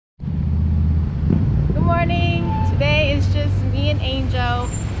and Angel.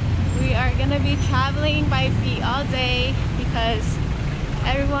 We are gonna be traveling by feet all day because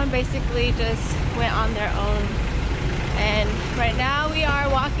everyone basically just went on their own. And right now we are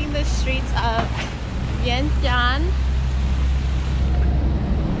walking the streets of Vientiane.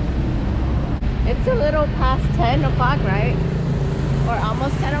 It's a little past 10 o'clock, right? Or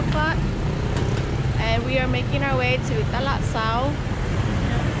almost 10 o'clock. And we are making our way to Talat,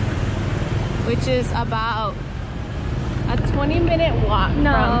 which is about a 20-minute walk.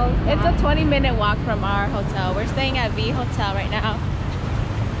 It's a 20-minute walk from our hotel. We're staying at V Hotel right now.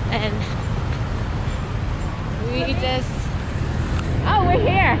 And we just... Oh, we're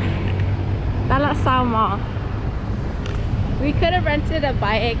here! Talat Mall. We could have rented a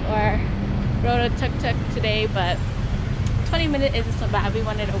bike or rode a tuk-tuk today, but 20 minutes isn't so bad. We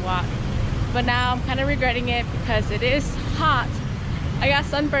wanted to walk. But now I'm kind of regretting it because it is hot. I got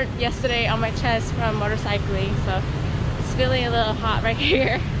sunburnt yesterday on my chest from motorcycling, so it's feeling a little hot right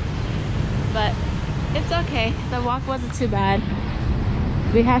here. But it's okay. The walk wasn't too bad.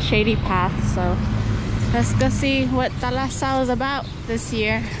 We have shady paths, so let's go see what Talat is about this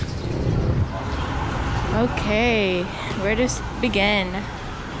year. Okay, where to begin?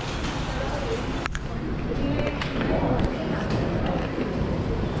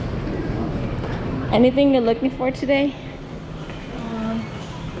 Anything you're looking for today?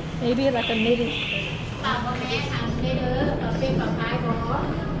 Maybe like a knitting.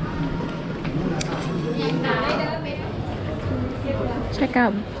 Check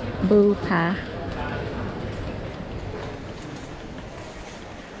out Bupa.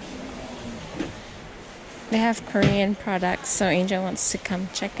 They have Korean products, so Angel wants to come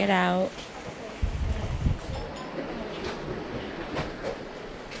check it out.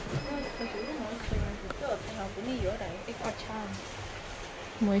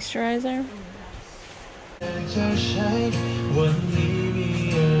 Moisturizer.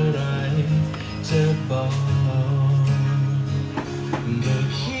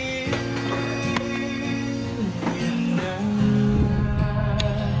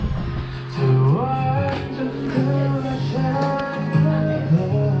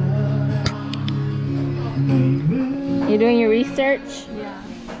 You doing your research? Yeah.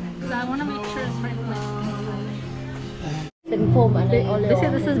 So I want to make sure it's right. They say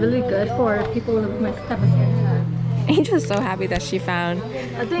this is really good for people with my type of skin. Angel's so happy that she found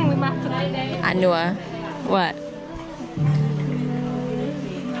I think we might today. Anua. What?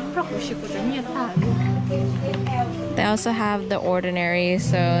 They also have the ordinary,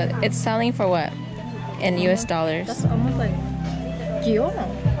 so it's selling for what? In US dollars? That's almost like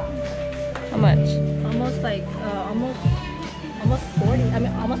How much? almost like almost 40. I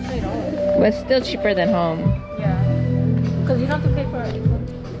mean almost $20. But still cheaper than home. Yeah. Because you don't have to pay for it.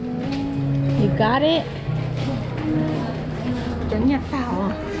 You got it?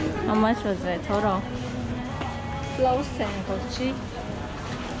 How much was it total? Laos and Kochi.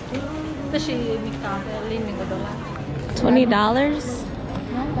 $20?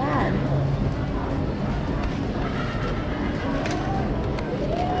 Not bad.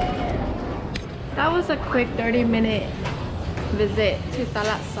 That was a quick 30-minute visit to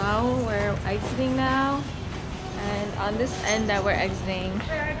Talat. We're exiting now. And on this end that we're exiting,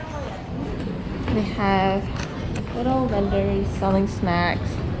 they have little vendors selling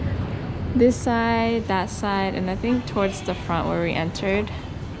snacks. This side, that side, and I think towards the front where we entered. I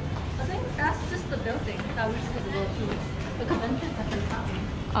think that's just the building that we're just going to go to. The convention center.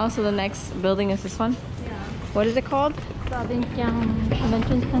 Also, the next building is this one. Yeah. What is it called? The Vientiane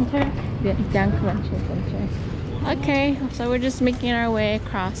Convention Center. Vientiane Convention Center. Okay, so we're just making our way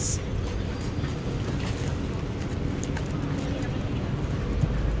across.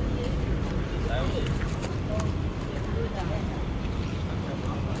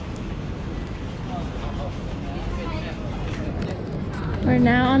 We're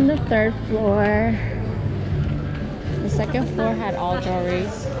now on the 3rd floor. The 2nd floor had all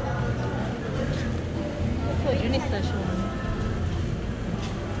jewelries.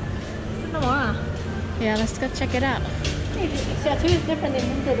 Yeah, let's go check it out. Xiatu is different, they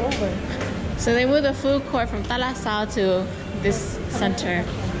moved it over. So they moved the food court from Talat to this center.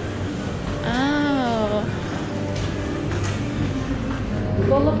 Oh.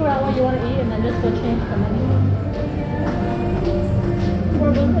 Go look around what you want to eat and then just go change the menu. Or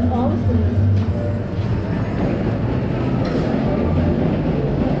was it all food?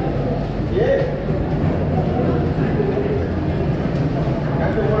 Yeah.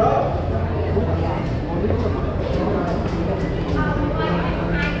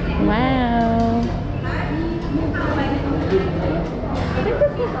 Wow. I think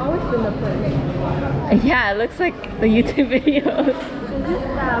this was always been the place. Yeah, it looks like the YouTube videos. It's just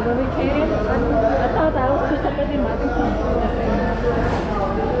that when we came, I thought that was just something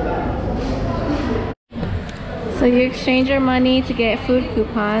So you exchange your money to get food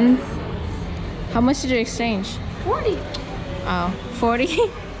coupons. How much did you exchange? 40. Oh, 40?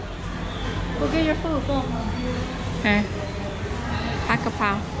 Go get your food, go. Okay.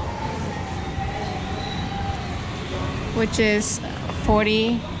 Hakapao. Which is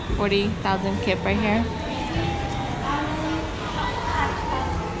 40,000 kip right here.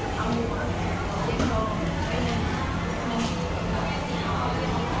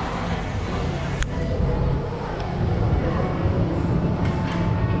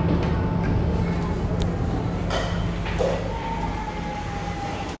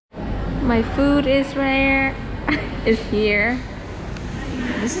 My food is rare. Is here.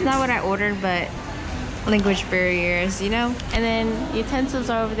 This is not what I ordered, but language barriers, you know? And then utensils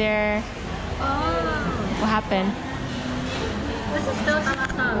are over there. Oh. What happened? This is still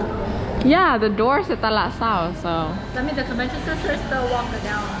Talat. Yeah, the doors at Talat Sao, so. That means the convention center is still walking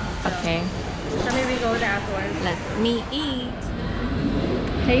down. So. Okay. So maybe go there afterwards. Let me eat.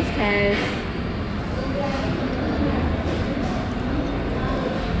 Taste test.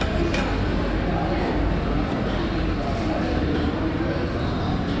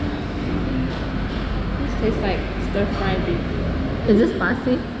 This tastes like stir-fried beef. Is this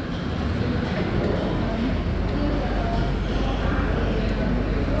spicy?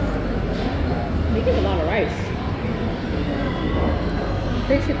 They give a lot of rice.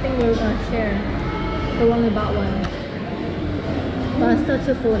 They should think we were gonna share. We only bought one. But it's still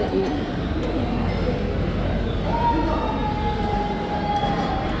too full to eat.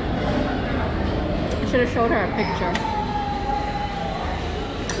 I should have showed her a picture.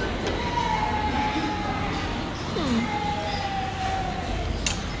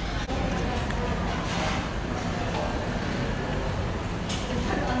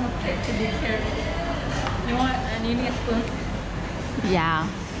 To be careful. You want and you need a spoon? Yeah.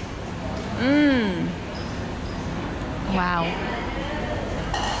 Mmm. Wow.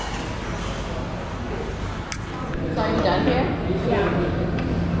 So are you done here? Yeah.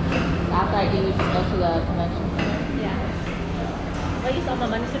 After I eat, we just go to the convention center. Yeah. Well, you saw my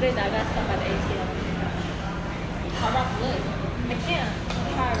money today that I got stuff at the ATM. How about this? I can't. I'm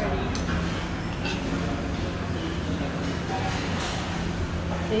tired already.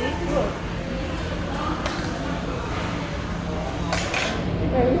 See? Look.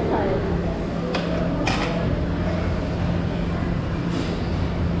 Very tired.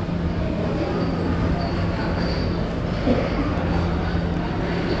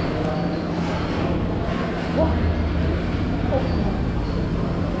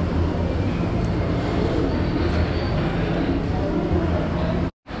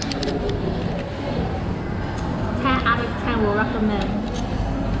 Will recommend.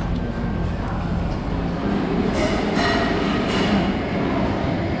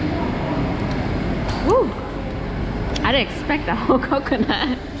 Woo! I didn't expect the whole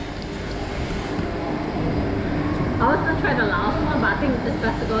coconut. I was gonna try the Laos one, but I think it's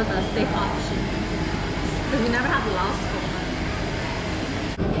best to go with a safe option. Because we never had the Laos one.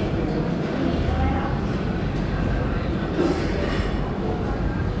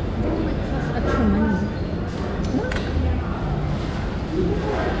 That's extra money.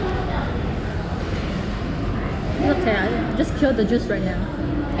 It's okay, I just killed the juice right now.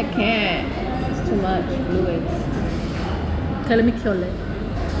 I can't. It's too much fluids. Okay, let me kill it.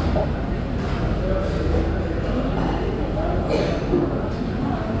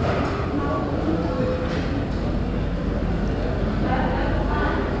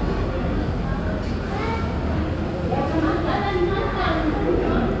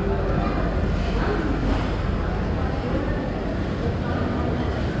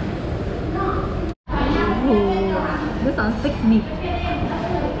 This on thick meat.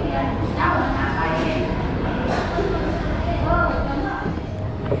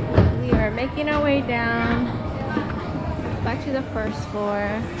 We are making our way down back to the first floor.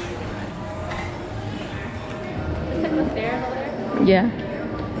 Just like the stairs over there. Yeah.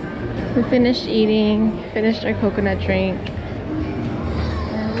 We finished eating, finished our coconut drink.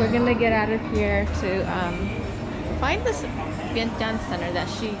 And we're gonna get out of here to find this Vientiane center that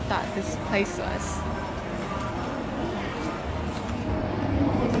she thought this place was.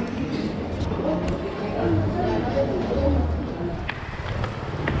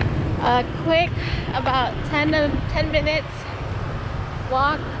 A quick, about 10 minutes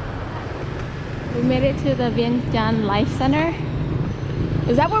walk. We made it to the Vientiane Life Center.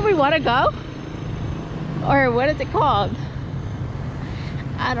 Is that where we want to go? Or what is it called?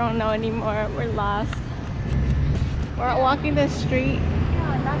 I don't know anymore. We're lost. We're walking the street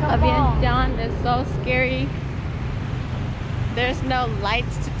of Vientiane. It's so scary. There's no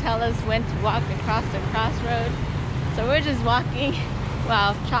lights to tell us when to walk across the crossroad. So we're just walking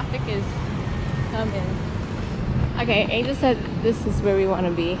while traffic is coming. Okay, Angel said this is where we want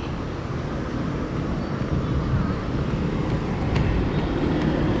to be.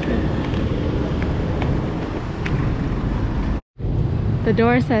 The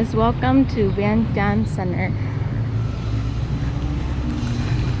door says, "Welcome to Vientiane Center."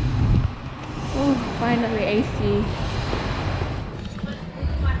 Oh, finally AC.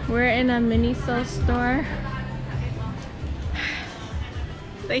 We're in a Miniso store.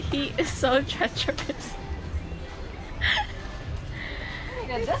 The heat is so treacherous.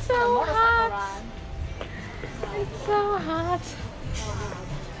 It's so hot. It's so hot.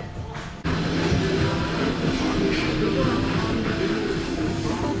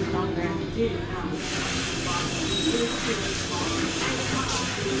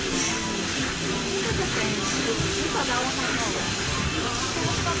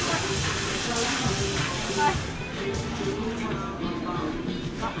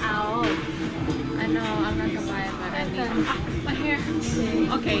 I know, I'm not gonna buy it, but I need my hair.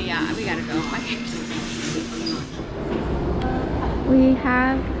 Okay, yeah, we gotta go. My hair. We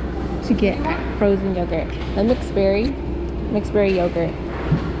have to get frozen yogurt. The mixed berry yogurt.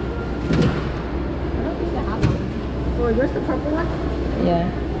 Or where's the purple one? Yeah.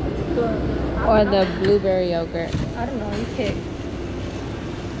 Or the blueberry yogurt. I don't know, you pick.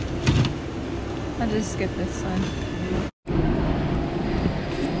 I'll just get this one.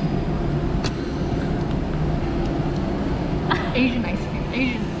 Asian ice cream.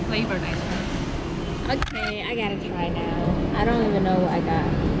 Asian flavored ice cream. Okay, I gotta try now. I don't even know what I got.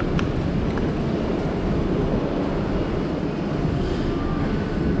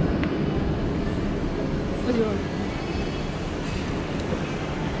 What's yours?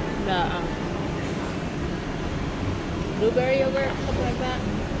 The blueberry yogurt, something like that.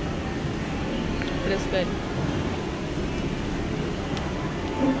 But it's good.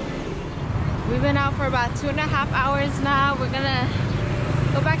 We've been out for about 2.5 hours now. We're gonna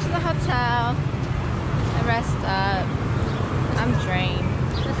go back to the hotel and rest up. I'm drained.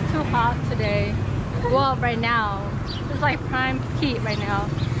 It's too hot today. Well, right now. It's like prime heat right now.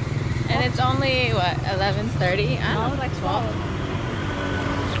 And it's only, what, 11:30? I don't know, like 12.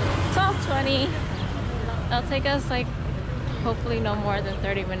 12:20. It'll take us like hopefully no more than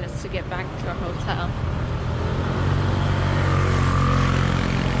 30 minutes to get back to our hotel.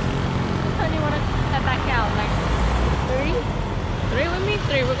 When do you want to head back out? Like 3? 3 with me?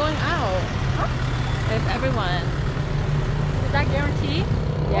 3. We're going out. Huh? With everyone. Is that guaranteed?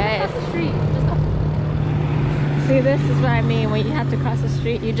 Yes. Across the street. Just go. See, this is what I mean. When you have to cross the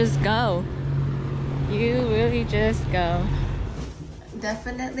street, you just go. You really just go.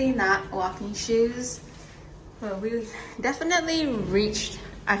 Definitely not walking shoes. Well, we definitely reached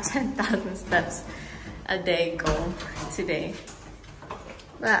our 10,000 steps a day goal today.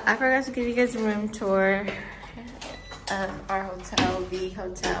 But I forgot to give you guys a room tour of our hotel, the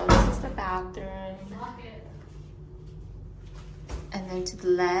hotel. This is the bathroom. And then to the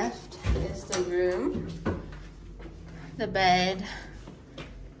left is the room, the bed,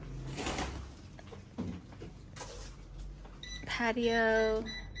 patio,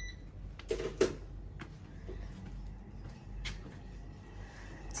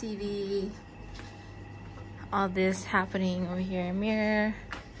 TV, all this happening over here, mirror.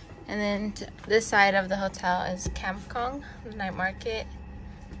 And then to this side of the hotel is Kampong, the night market.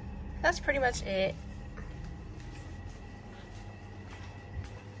 That's pretty much it.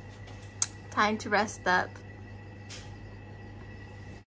 Time to rest up.